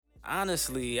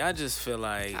Honestly, I just feel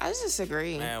like, I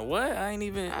disagree. man, what? I ain't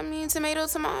even. I mean, tomato,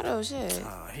 tomato, shit.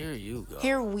 Oh, here you go.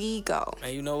 Here we go.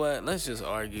 Man, you know what? Let's just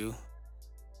argue.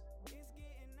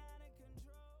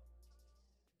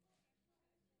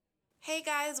 Hey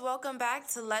guys, welcome back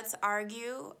to Let's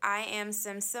Argue. I am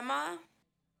Simsima,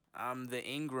 I'm the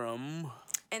Ingram.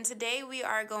 and today we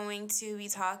are going to be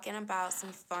talking about some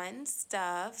fun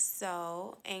stuff.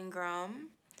 So, Ingram,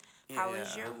 how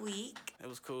was Yeah, your week? it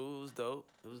was cool. It was dope.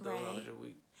 It was dope. How was Right. your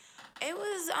week?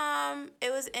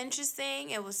 It was interesting.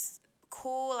 It was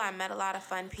cool. I met a lot of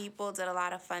fun people, did a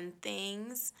lot of fun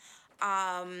things.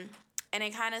 Um, and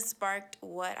it kind of sparked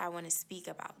what I want to speak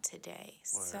about today.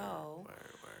 Word, So,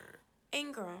 word, word.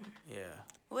 Ingram, Yeah.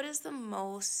 what is the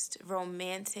most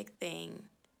romantic thing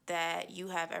that you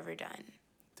have ever done?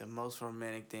 The most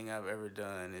romantic thing I've ever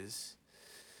done is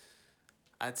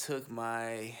I took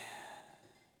my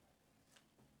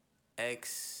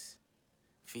ex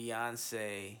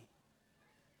fiance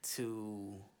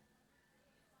to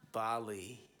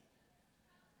Bali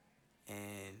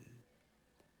and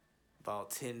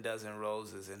bought 10 dozen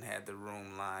roses and had the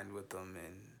room lined with them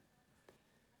and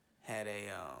had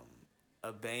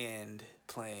a band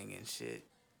playing and shit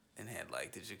and had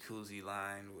like the jacuzzi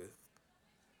lined with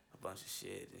a bunch of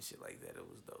shit and shit like that. It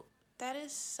was dope. That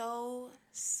is so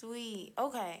sweet.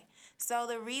 Okay, so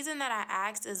the reason that I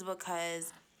asked is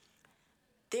because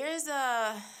there's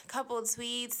a couple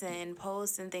tweets and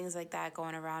posts and things like that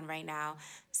going around right now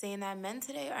saying that men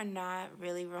today are not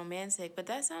really romantic, but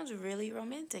that sounds really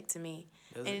romantic to me.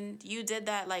 Does it? And you did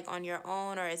that like on your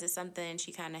own, or is it something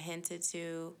she kind of hinted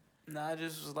to? Nah, I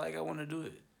just was like I want to do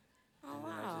it, Oh, and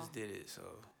then I wow. just did it. So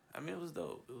I mean, it was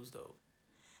dope. It was dope.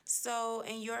 So,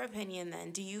 in your opinion,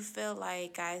 then, do you feel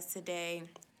like guys today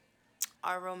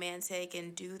are romantic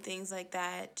and do things like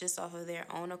that just off of their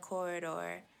own accord,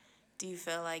 or do you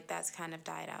feel like that's kind of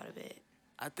died out a bit?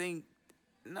 I think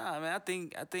nah, man. I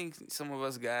think some of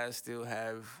us guys still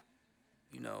have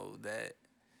that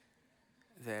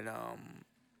that um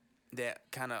that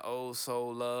kind of old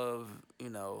soul love,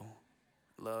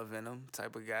 love in them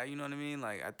type of guy. You know what I mean?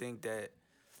 Like I think that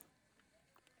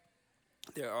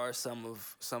there are some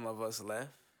of us left.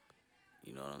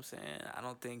 You know what I'm saying? I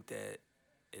don't think that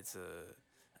it's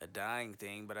a dying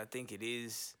thing, but I think it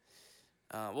is.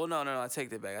 Well, no, I take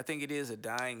that back. I think it is a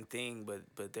dying thing,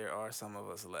 but there are some of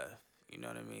us left. You know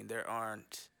what I mean? There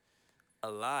aren't a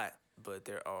lot, but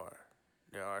there are.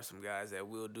 There are some guys that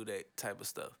will do that type of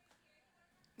stuff.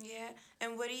 Yeah.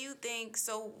 And what do you think?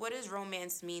 So, what does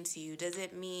romance mean to you? Does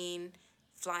it mean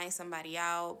flying somebody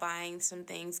out, buying some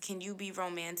things? Can you be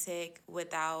romantic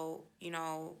without,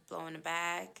 blowing a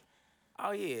bag?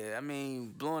 Oh yeah, I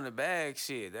mean blowing the bag,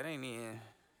 shit. That ain't even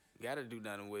gotta do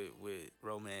nothing with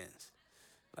romance.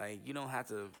 Like you don't have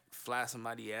to fly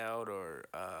somebody out or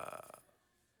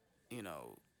you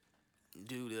know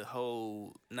do the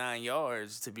whole 9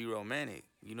 yards to be romantic.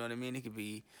 You know what I mean? It could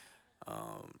be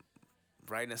um,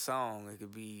 writing a song. It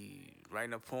could be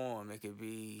writing a poem. It could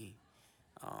be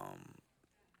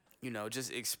um,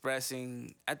 just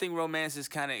expressing. I think romance is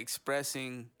kind of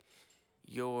expressing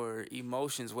your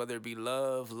emotions, whether it be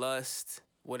love, lust,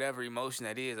 whatever emotion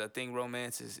that is. I think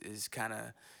romance is kind of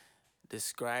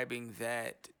describing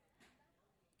that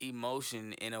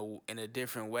emotion in a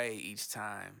different way each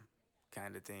time,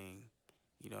 kind of thing.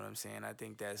 You know what I'm saying? I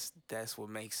think that's what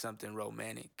makes something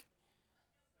romantic.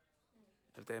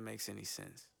 If that makes any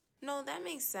sense. No, that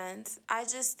makes sense. I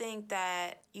just think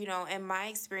that, in my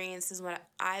experiences when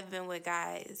I've been with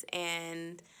guys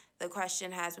and the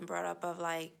question has been brought up of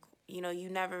like, you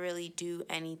never really do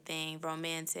anything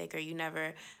romantic or you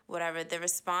never, whatever. The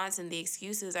response and the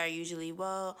excuses are usually,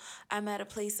 well, I'm at a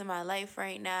place in my life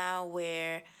right now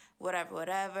where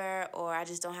whatever, or I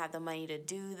just don't have the money to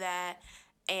do that.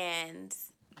 And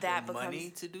The that becomes, money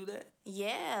to do that?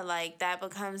 yeah, like that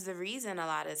becomes the reason a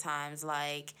lot of times.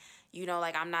 Like,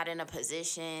 like I'm not in a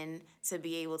position to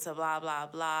be able to blah, blah,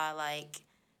 blah. Like,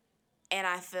 and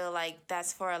I feel like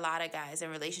that's for a lot of guys in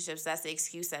relationships, that's the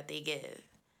excuse that they give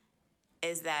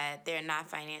is that they're not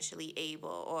financially able.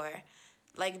 Or,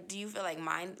 like, do you feel like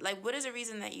like, what is the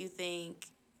reason that you think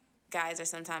guys are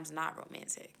sometimes not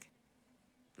romantic?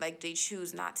 Like, they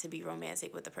choose not to be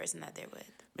romantic with the person that they're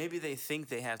with. Maybe they think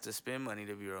they have to spend money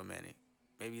to be romantic.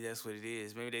 Maybe that's what it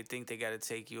is. Maybe they think they got to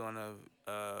take you on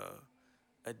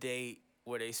a date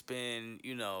where they spend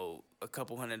a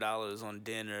couple $100s on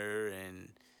dinner and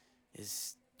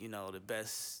it's the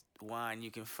best wine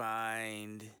you can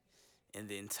find in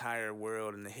the entire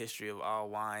world, in the history of all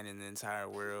wine in the entire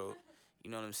world. You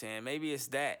know what I'm saying? Maybe it's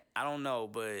that. I don't know,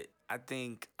 but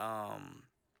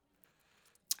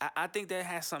I think that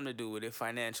has something to do with it.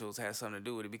 Financials has something to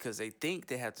do with it because they think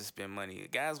they have to spend money.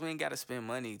 Guys, we ain't got to spend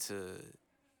money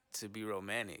to be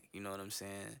romantic. You know what I'm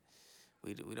saying?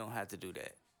 We don't have to do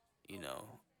that. You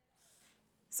know.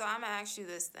 So I'm gonna ask you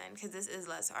this then, because this is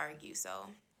Let's Argue. So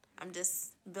I'm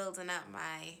just building up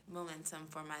my momentum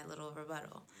for my little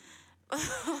rebuttal.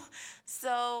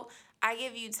 So I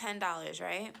give you $10,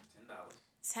 right?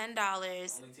 $10.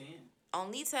 Only 10.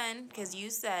 Only 10, because you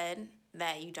said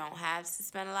that you don't have to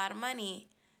spend a lot of money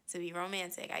to be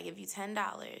romantic. I give you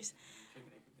 $10.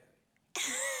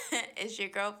 It's your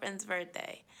girlfriend's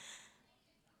birthday.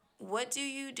 What do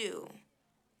you do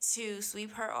to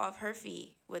sweep her off her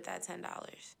feet with that $10?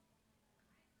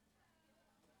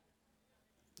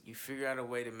 You figure out a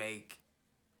way to make.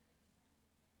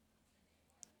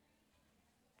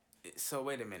 So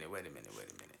wait a minute. $10.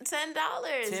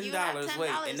 $10.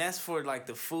 Wait, and that's for like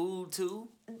the food too.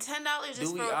 $10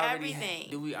 is for everything.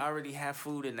 Do we already have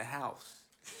food in the house?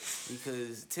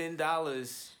 Because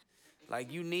 $10,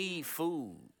 like you need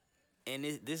food, and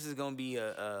this is gonna be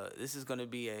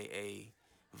a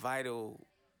vital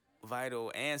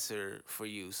answer for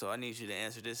you. So I need you to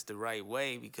answer this the right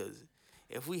way, because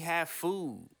if we have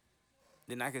food,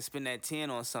 then I can spend that 10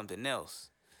 on something else.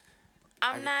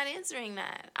 I'm not answering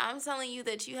that. I'm telling you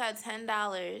that you had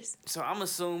 $10. So I'm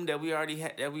assuming that we already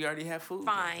have food.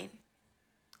 Fine.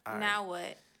 All right. Now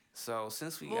what? So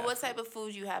since we Well, what type of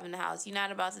food you have in the house? You're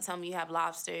not about to tell me you have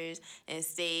lobsters and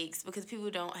steaks, because people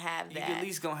don't have that. You at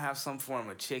least gonna have some form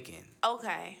of chicken.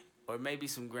 Okay. Or maybe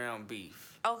some ground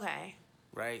beef. Okay.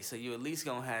 Right? So you at least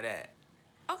gonna have that.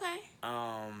 Okay.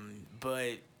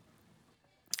 But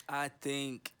I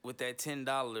think with that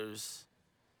 $10,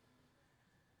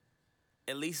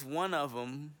 at least one of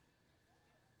them,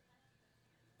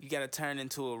 you gotta turn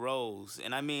into a rose,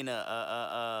 and I mean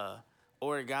a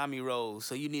origami rose.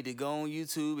 So you need to go on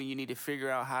YouTube and you need to figure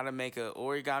out how to make a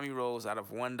origami rose out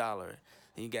of $1,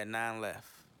 and you got 9 left.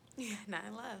 Yeah,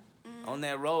 9 left. Mm-hmm. On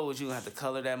that rose, you gonna have to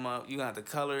color that you gonna have to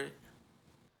color it.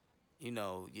 You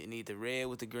know, you need the red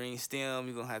with the green stem.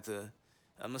 You're gonna have to.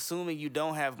 I'm assuming you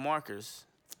don't have markers,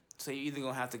 so you're either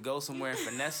gonna have to go somewhere and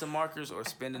finesse some markers or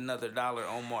spend another $1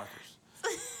 on markers.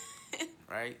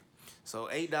 Right? So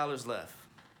 $8 left.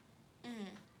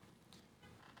 Mm-hmm.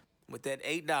 With that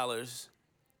 $8,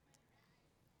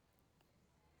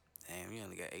 damn, you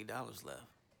only got $8 left.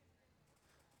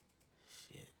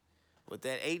 Shit. With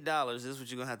that $8, this is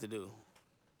what you're gonna have to do.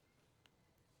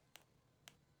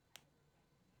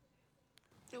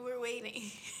 We're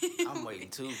waiting. I'm waiting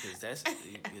too, because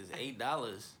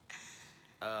 $8.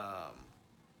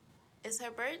 It's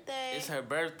her birthday. It's her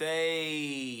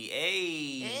birthday.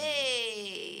 Hey.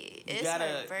 Hey. It's her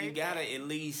birthday. You gotta at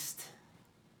least.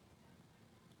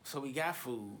 So we got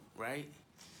food, right?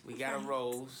 We got a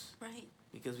rose. Right.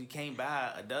 Because we can't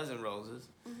buy a dozen roses.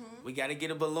 Mm-hmm. We gotta get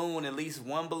a balloon, at least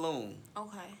one balloon.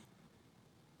 Okay.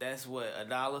 That's what,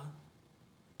 $1?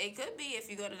 It could be if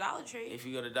you go to Dollar Tree. If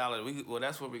you go to Dollar, well,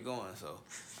 that's where we're going. So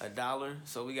 $1.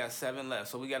 So we got 7 left.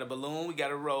 So we got a balloon. We got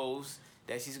a rose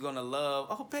that she's gonna love.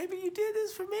 Oh, baby, you did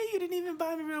this for me. You didn't even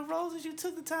buy me real roses. You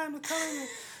took the time to color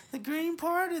the green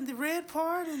part and the red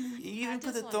part, and you even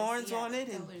put the thorns on it.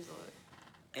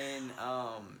 And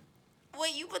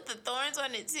Wait, you put the thorns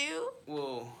on it too?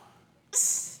 Well,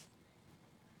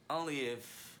 only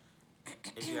if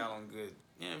y'all on good.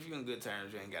 Yeah, if you're on good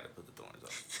terms, you ain't got to put the thorns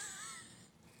on.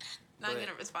 Not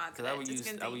gonna respond to that. I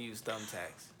would use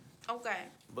thumbtacks. Okay.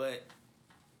 But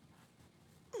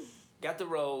got the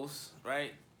rose,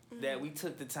 right? Mm-hmm. That we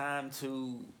took the time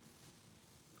to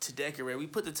decorate. We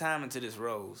put the time into this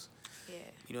rose. Yeah.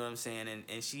 You know what I'm saying?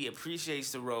 And she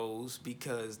appreciates the rose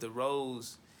because the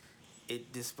rose,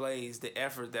 it displays the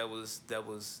effort that was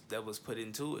put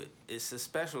into it. It's a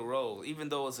special rose. Even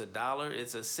though it's $1,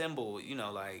 it's a symbol, you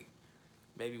know, like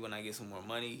maybe when I get some more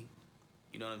money,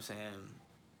 you know what I'm saying?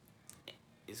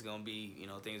 It's gonna be, you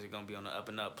know, things are gonna be on the up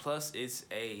and up. Plus, it's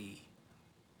a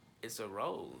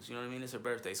rose. You know what I mean? It's her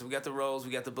birthday. So we got the rose,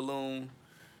 we got the balloon,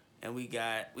 and we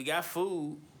got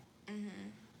food. Mm-hmm.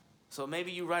 So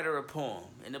maybe you write her a poem,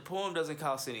 and the poem doesn't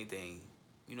cost anything.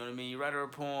 You know what I mean? You write her a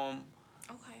poem.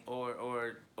 Okay.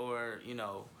 Or you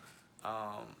know,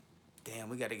 damn,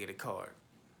 we got to get a card.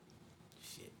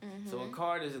 Shit. Mm-hmm. So a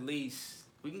card is at least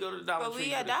we can go to the Dollar Tree. But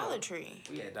we at Dollar Tree.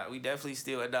 We definitely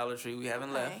still at Dollar Tree. We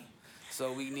haven't left.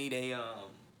 So we need I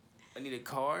need a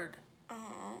card.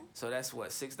 Uh-huh. So that's what,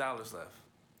 $6 left.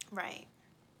 Right.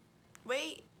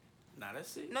 Wait. Nah,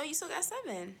 that's it. No, you still got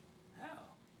 7. How?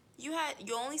 You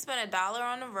only spent $1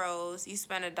 on the rose. You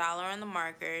spent $1 on the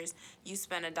markers. You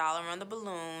spent $1 on the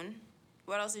balloon.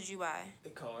 What else did you buy?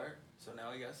 The card. So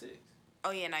now we got 6.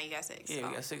 Oh yeah, now you got 6. Yeah,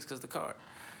 we got 6 because the card.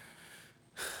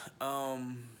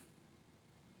 Um.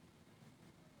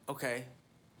 Okay.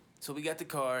 So we got the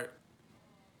card.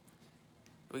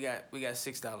 We got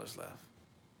 $6 left.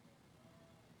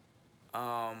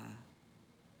 Um.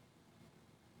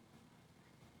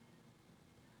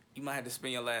 You might have to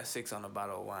spend your last six on a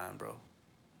bottle of wine, bro.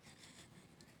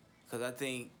 Cause I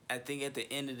think at the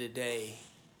end of the day,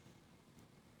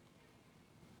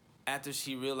 after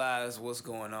she realized what's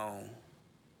going on,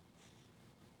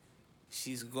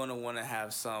 she's gonna want to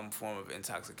have some form of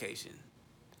intoxication.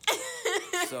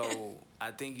 So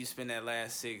I think you spend that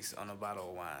last six on a bottle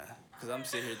of wine. Cause I'm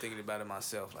sitting here thinking about it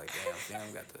myself. Like, damn,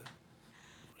 Sam got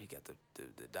he got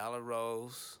the dollar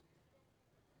rose.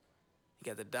 He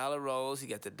got the dollar rose. He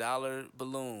got the dollar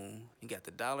balloon. He got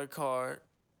the dollar card.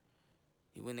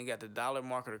 He went and got the dollar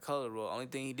marker, the color roll. Only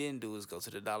thing he didn't do is go to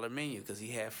the dollar menu because he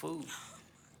had food.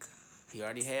 He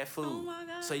already had food. Oh my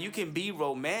God. So you can be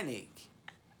romantic.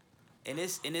 And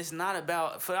it's not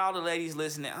about, for all the ladies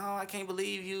listening, oh, I can't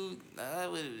believe you,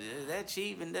 that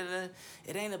cheap and da-da.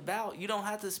 It ain't about, you don't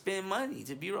have to spend money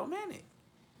to be romantic.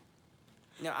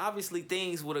 Now, obviously,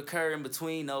 things would occur in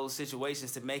between those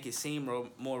situations to make it seem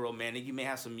more romantic. You may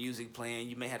have some music playing.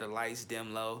 You may have the lights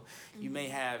dim low. You may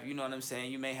have, you know what I'm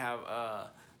saying? You may have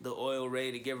the oil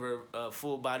ready to give her a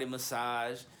full body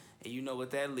massage, and you know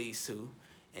what that leads to.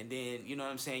 And then, you know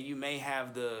what I'm saying? You may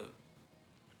have the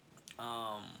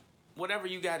whatever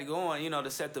you got going, to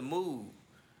set the mood.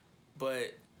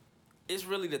 But it's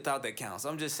really the thought that counts.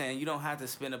 I'm just saying you don't have to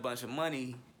spend a bunch of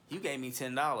money. You gave me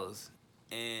 $10.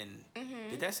 And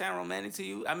did that sound romantic to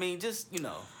you? I mean, just,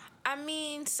 I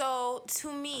mean, so to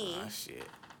me, shit.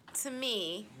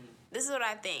 this is what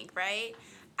I think, right?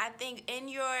 I think in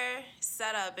your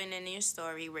setup and in your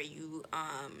story where you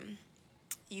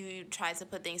tried to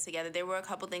put things together, there were a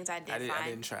couple things I find. I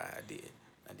didn't try. I did.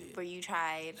 Where you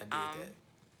tried. I did that.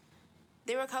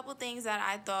 There were a couple things that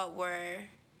I thought were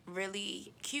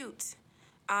really cute.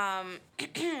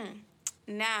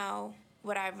 Now,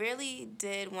 what I really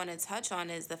did want to touch on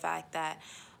is the fact that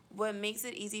what makes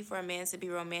it easy for a man to be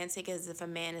romantic is if a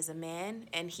man is a man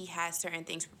and he has certain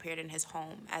things prepared in his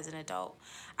home as an adult.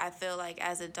 I feel like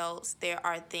as adults, there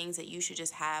are things that you should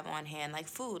just have on hand, like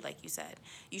food, like you said.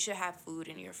 You should have food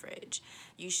in your fridge.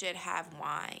 You should have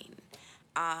wine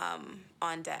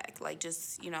on deck, like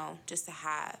just to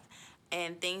have.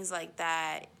 And things like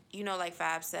that, like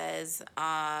Fab says,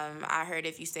 I heard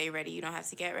if you stay ready, you don't have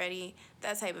to get ready.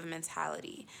 That type of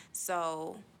mentality.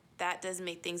 So that does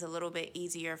make things a little bit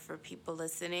easier for people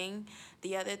listening.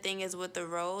 The other thing is with the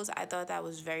rose, I thought that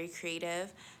was very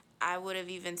creative. I would have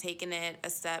even taken it a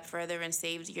step further and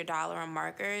saved your dollar on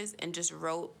markers and just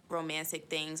wrote romantic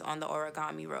things on the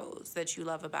origami rose that you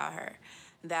love about her.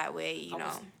 That way, I'm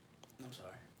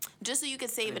sorry. Just so you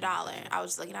could save $1. I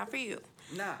was just looking out for you.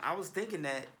 Nah, I was thinking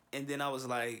that, and then I was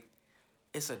like,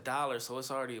 it's $1, so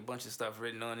it's already a bunch of stuff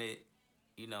written on it.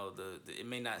 It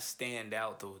may not stand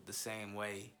out the same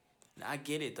way. I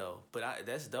get it though, but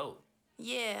that's dope.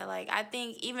 Yeah, like I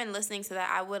think even listening to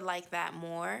that, I would like that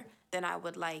more than I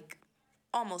would like,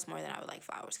 almost more than I would like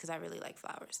flowers, because I really like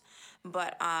flowers.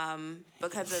 But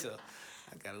because of So,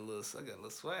 I got a little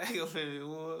swag up in it,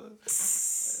 boy.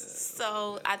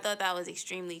 so I thought that was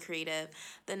extremely creative.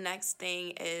 The next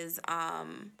thing is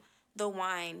the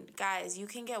wine. Guys, you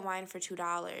can get wine for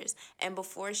 $2. And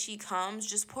before she comes,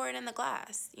 just pour it in the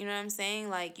glass. You know what I'm saying?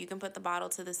 Like, you can put the bottle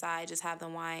to the side, just have the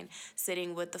wine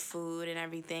sitting with the food and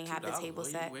everything, have the table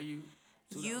set.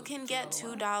 You can get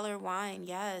 $2 wine.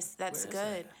 Yes, that's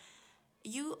good.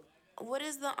 What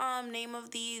is the name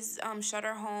of these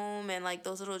Shutter Home and like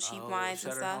those little cheap wines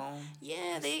and stuff? Home?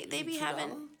 Yeah, they be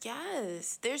having.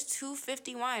 Yes, there's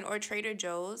 $2.50 wine, or Trader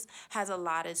Joe's has a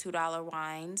lot of $2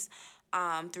 wines.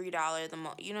 $3 the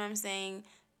most. You know what I'm saying?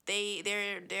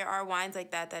 There are wines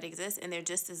like that exist, and they're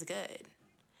just as good.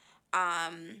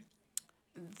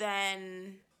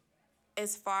 Then,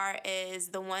 as far as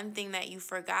the one thing that you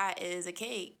forgot is a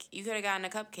cake. You could have gotten a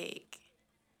cupcake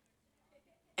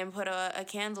and put a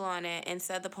candle on it and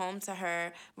said the poem to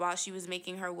her while she was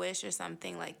making her wish or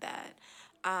something like that.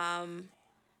 How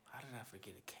did I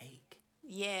forget a cake?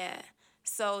 Yeah.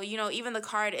 So, even the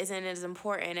card isn't as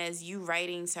important as you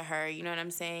writing to her, you know what I'm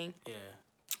saying? Yeah.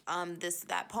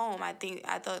 That poem, I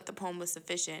thought the poem was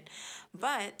sufficient.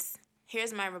 But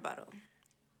here's my rebuttal.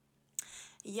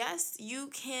 Yes, you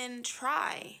can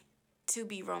try to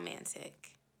be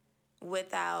romantic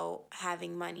without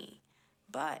having money,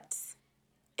 but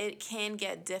it can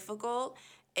get difficult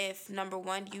if, number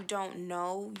one, you don't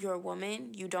know your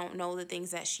woman, you don't know the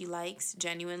things that she likes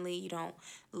genuinely, you don't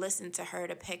listen to her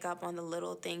to pick up on the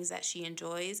little things that she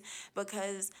enjoys,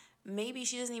 because maybe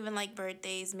she doesn't even like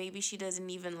birthdays. Maybe she doesn't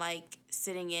even like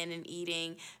sitting in and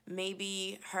eating.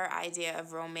 Maybe her idea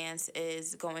of romance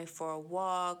is going for a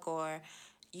walk or,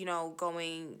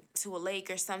 going to a lake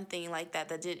or something like that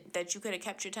that you could have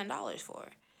kept your $10 for.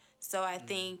 So I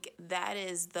think that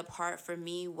is the part for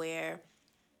me where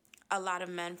a lot of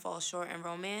men fall short in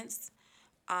romance.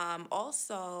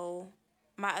 Also,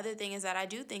 my other thing is that I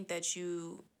do think that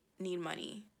you need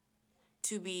money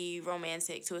to be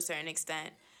romantic to a certain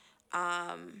extent.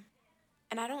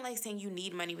 And I don't like saying you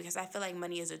need money because I feel like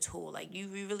money is a tool. Like, you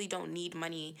really don't need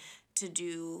money to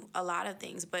do a lot of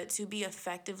things, but to be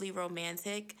effectively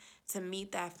romantic, to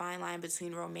meet that fine line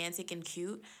between romantic and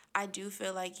cute, I do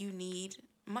feel like you need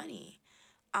money.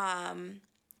 And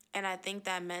I think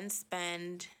that men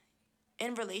spend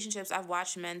in relationships, I've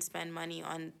watched men spend money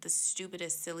on the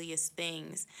stupidest, silliest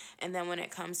things. And then when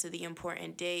it comes to the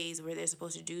important days where they're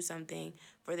supposed to do something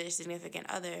for their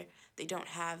significant other, they don't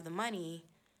have the money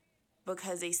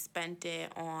because they spent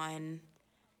it on,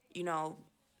 you know,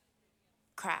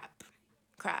 crap.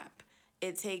 Crap.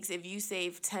 It takes, if you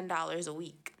save $10 a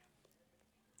week,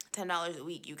 $10 a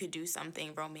week, you could do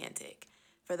something romantic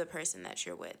for the person that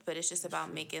you're with. But it's just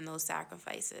about making those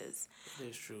sacrifices.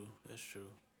 That's true. That's true.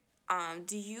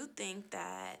 Do you think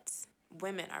that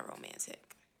women are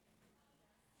romantic?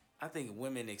 I think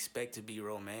women expect to be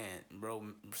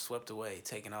swept away,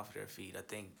 taken off their feet. I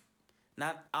think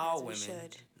not all As we women.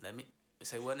 should. Let me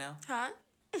say what now? Huh?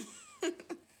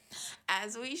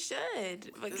 As we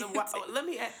should. Let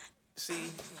me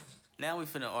see. Now we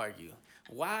finna argue.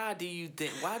 Why do you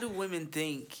think? Why do women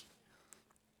think?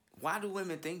 Why do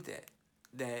women think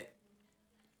that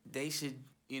they should?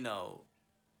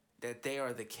 That they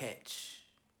are the catch.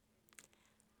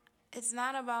 It's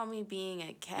not about me being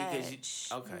a catch,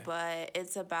 okay. but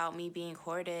it's about me being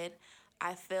courted.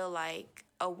 I feel like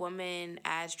a woman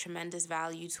adds tremendous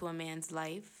value to a man's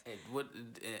life.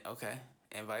 Okay,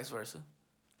 and vice versa.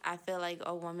 I feel like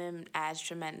a woman adds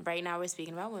tremendous. Right now, we're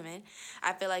speaking about women.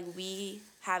 I feel like we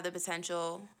have the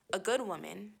potential. A good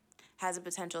woman has the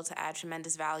potential to add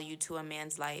tremendous value to a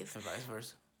man's life, and vice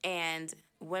versa. And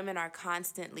women are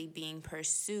constantly being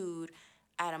pursued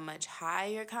at a much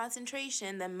higher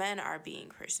concentration than men are being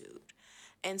pursued.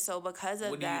 And so because of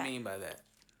that... What do you mean by that?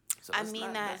 So I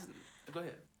mean that... Go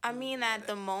ahead. I mean that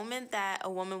the moment that a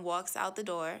woman walks out the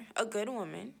door, a good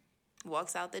woman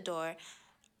walks out the door,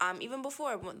 even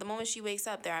before, the moment she wakes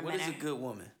up, there are men... What is a good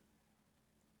woman?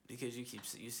 Because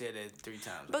you said that 3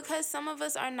 times. Because some of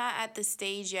us are not at the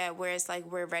stage yet where it's like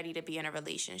we're ready to be in a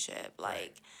relationship. Like...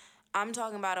 Right. I'm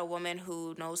talking about a woman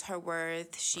who knows her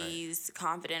worth. She's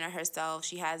confident in herself.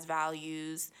 She has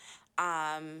values.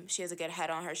 She has a good head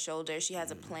on her shoulders. She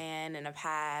has a plan and a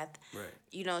path.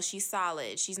 Right. She's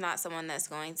solid. She's not someone that's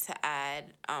going to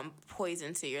add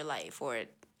poison to your life or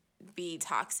be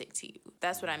toxic to you.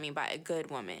 That's what I mean by a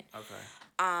good woman.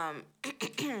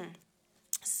 Okay.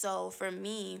 So for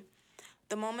me,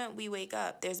 the moment we wake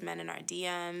up, there's men in our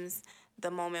DMs. The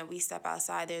moment we step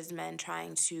outside, there's men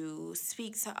trying to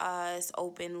speak to us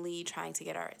openly, trying to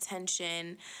get our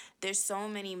attention. There's so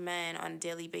many men on a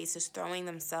daily basis throwing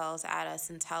themselves at us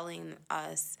and telling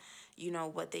us,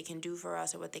 what they can do for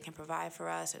us or what they can provide for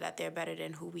us or that they're better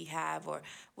than who we have or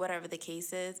whatever the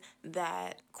case is,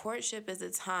 that courtship is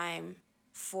a time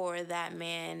for that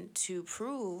man to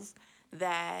prove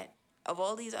that of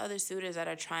all these other suitors that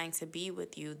are trying to be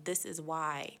with you, this is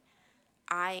why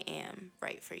I am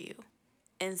right for you.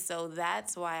 And so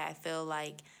that's why I feel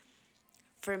like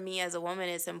for me as a woman,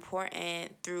 it's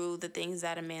important through the things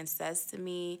that a man says to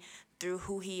me, through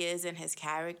who he is and his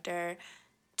character,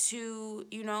 to,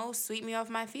 sweep me off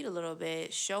my feet a little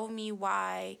bit. Show me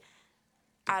why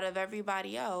out of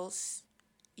everybody else,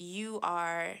 you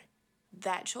are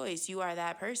that choice. You are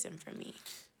that person for me.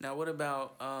 Now, what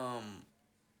about,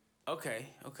 okay.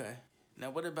 Now,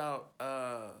 what about,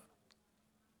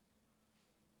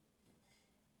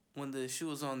 when the shoe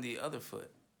is on the other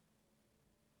foot?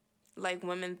 Like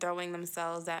women throwing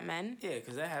themselves at men? Yeah,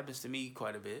 because that happens to me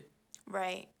quite a bit.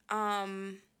 Right.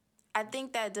 I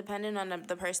think that depending on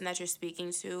the person that you're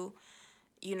speaking to,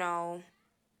 I'll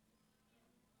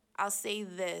say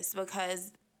this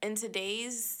because in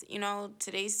today's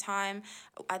time,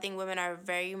 I think women are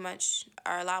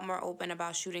a lot more open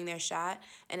about shooting their shot.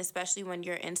 And especially when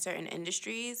you're in certain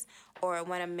industries or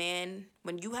when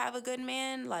you have a good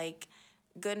man, like,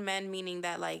 good men meaning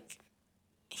that, like,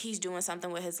 he's doing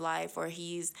something with his life or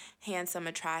he's handsome,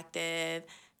 attractive,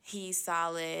 he's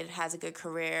solid, has a good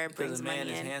career, Because brings a man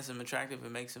money is in. handsome, attractive,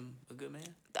 it makes him a good man.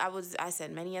 I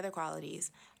said many other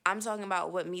qualities. I'm talking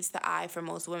about what meets the eye for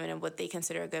most women and what they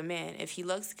consider a good man. If he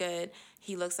looks good,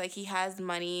 he looks like he has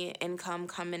money, income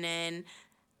coming in.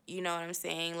 You know what I'm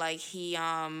saying? Like he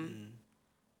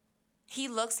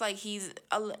looks like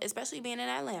especially being in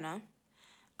Atlanta.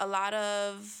 A lot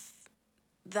of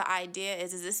the idea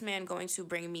is this man going to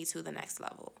bring me to the next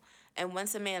level? And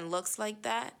once a man looks like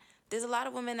that, there's a lot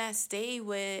of women that stay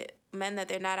with men that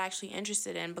they're not actually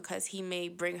interested in because he may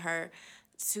bring her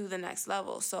to the next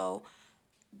level. So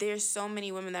there's so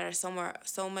many women that are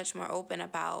so much more open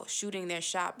about shooting their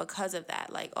shot because of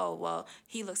that. Like, oh, well,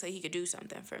 he looks like he could do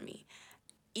something for me,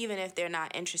 even if they're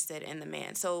not interested in the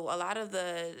man. So a lot of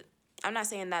I'm not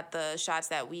saying that the shots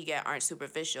that we get aren't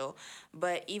superficial,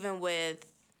 but even with,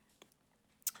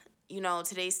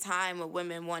 today's time with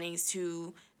women wanting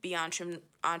to be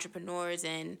entrepreneurs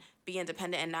and be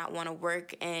independent and not want to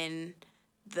work in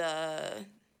the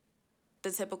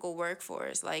typical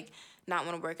workforce, like not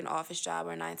want to work an office job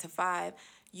or 9 to 5,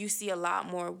 you see a lot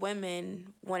more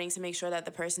women wanting to make sure that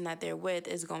the person that they're with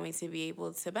is going to be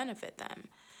able to benefit them.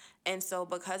 And so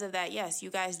because of that, yes, you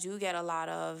guys do get a lot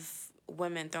of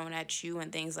women thrown at you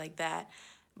and things like that.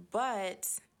 But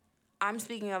I'm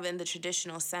speaking of in the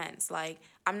traditional sense. Like,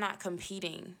 I'm not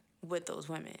competing with those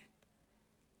women.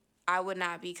 I would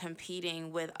not be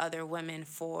competing with other women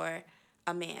for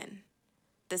a man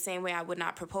the same way I would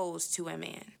not propose to a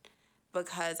man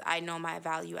because I know my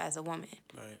value as a woman.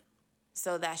 Right.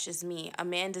 So that's just me. A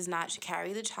man does not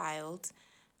carry the child.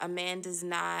 A man does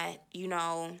not, He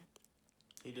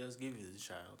does give you the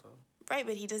child, though. Right,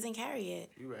 but he doesn't carry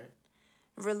it. You're right.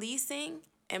 Releasing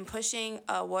and pushing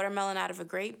a watermelon out of a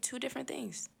grape, two different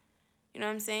things. You know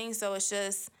what I'm saying? So it's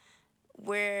just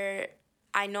where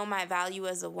I know my value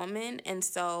as a woman, and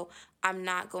so I'm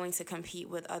not going to compete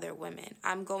with other women.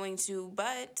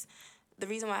 But the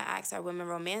reason why I asked, are women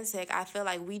romantic? I feel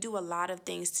like we do a lot of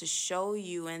things to show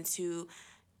you and to,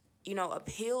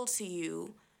 appeal to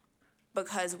you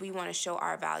because we want to show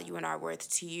our value and our worth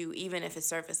to you, even if it's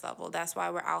surface level. That's why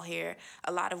we're out here.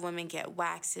 A lot of women get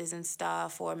waxes and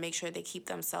stuff, or make sure they keep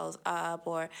themselves up,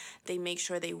 or they make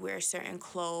sure they wear certain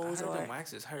clothes. I heard or them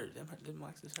waxes hurt. Them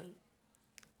waxes hurt.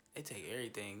 They take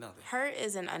everything, don't they? Hurt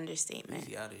is an understatement.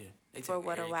 Easy out of here. They for take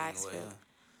what a everything wax away, feels.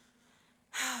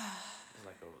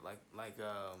 It's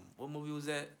what movie was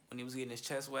that when he was getting his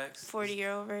chest waxed?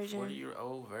 40-year-old virgin.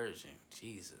 40-year-old virgin.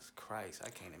 Jesus Christ, I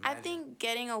can't imagine. I think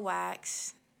getting a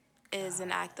wax is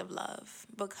an act of love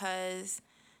because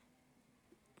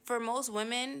for most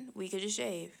women, we could just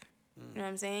shave. You know what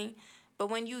I'm saying? But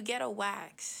when you get a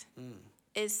wax,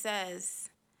 it says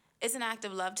it's an act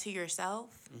of love to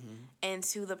yourself and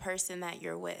to the person that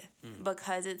you're with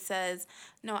because it says,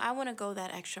 no, I want to go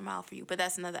that extra mile for you. But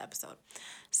that's another episode.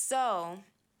 So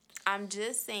I'm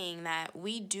just saying that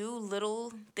we do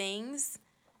little things,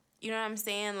 you know what I'm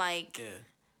saying? Like,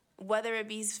 whether it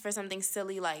be for something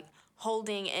silly like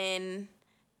holding in,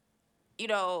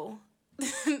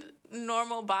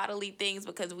 normal bodily things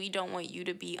because we don't want you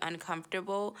to be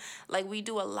uncomfortable. Like, we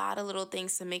do a lot of little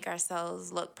things to make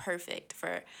ourselves look perfect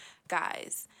for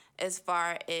guys as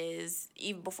far as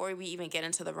even before we even get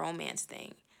into the romance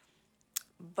thing.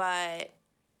 But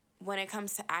when it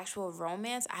comes to actual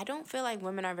romance, I don't feel like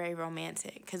women are very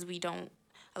romantic because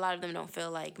a lot of them don't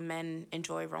feel like men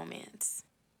enjoy romance.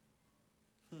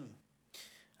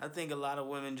 I think a lot of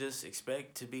women just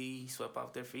expect to be swept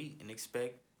off their feet and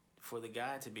expect for the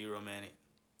guy to be romantic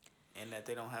and that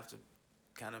they don't have to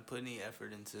kind of put any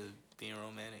effort into being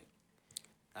romantic,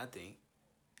 I think.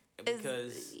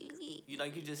 Because,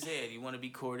 like you just said, you want to be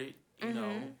courted, you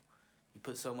know. You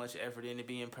put so much effort into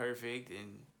being perfect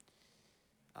and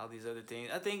all these other things.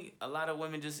 I think a lot of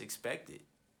women just expect it.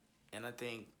 And I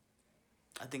think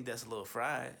that's a little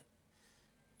fried.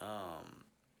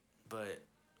 But,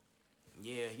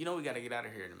 yeah, we got to get out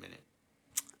of here in a minute.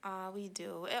 We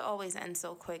do. It always ends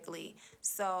so quickly.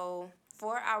 So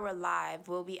for our live,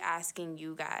 we'll be asking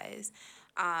you guys,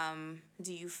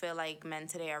 do you feel like men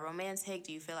today are romantic?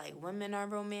 Do you feel like women are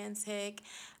romantic?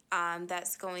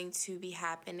 That's going to be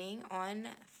happening on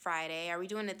Friday. Are we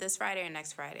doing it this Friday or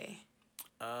next Friday?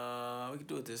 We can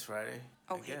do it this Friday.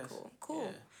 Okay, cool.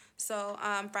 Yeah. So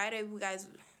Friday, we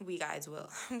guys will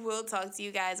we'll talk to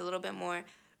you guys a little bit more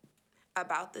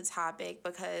about the topic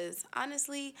because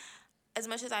honestly, as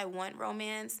much as I want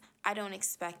romance, I don't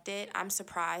expect it. I'm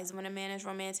surprised when a man is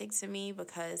romantic to me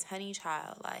because, honey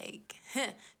child, like,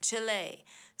 Chile.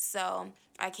 So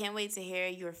I can't wait to hear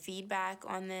your feedback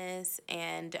on this.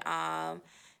 And I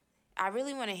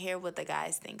really want to hear what the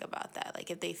guys think about that. Like,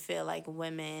 if they feel like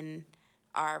women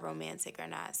are romantic or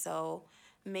not. So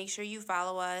make sure you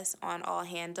follow us on all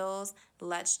handles.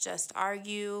 Let's Just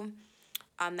Argue.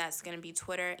 That's going to be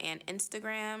Twitter and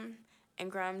Instagram.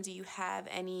 And Grum, do you have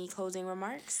any closing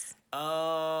remarks?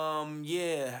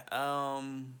 Yeah.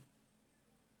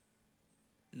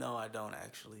 No, I don't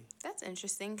actually. That's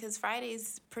interesting because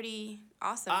Friday's pretty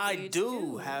awesome for I you do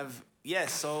too. have,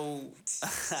 yes. So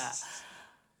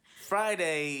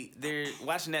Friday, they're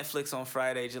watching Netflix on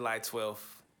Friday, July 12th.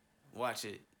 Watch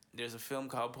it. There's a film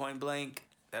called Point Blank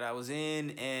that I was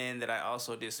in and that I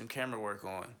also did some camera work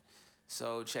on.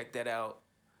 So check that out.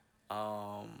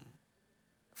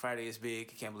 Friday is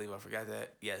big. Can't believe I forgot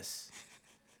that. Yes.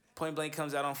 Point Blank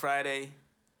comes out on Friday.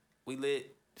 We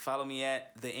lit. Follow me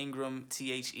at the Ingram,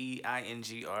 THEINGRAM.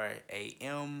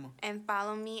 And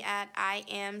follow me at I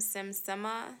am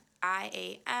Simsima,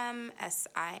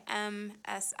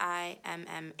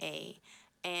 IAMSIMSIMMA.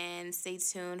 And stay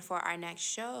tuned for our next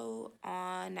show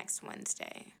on next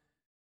Wednesday.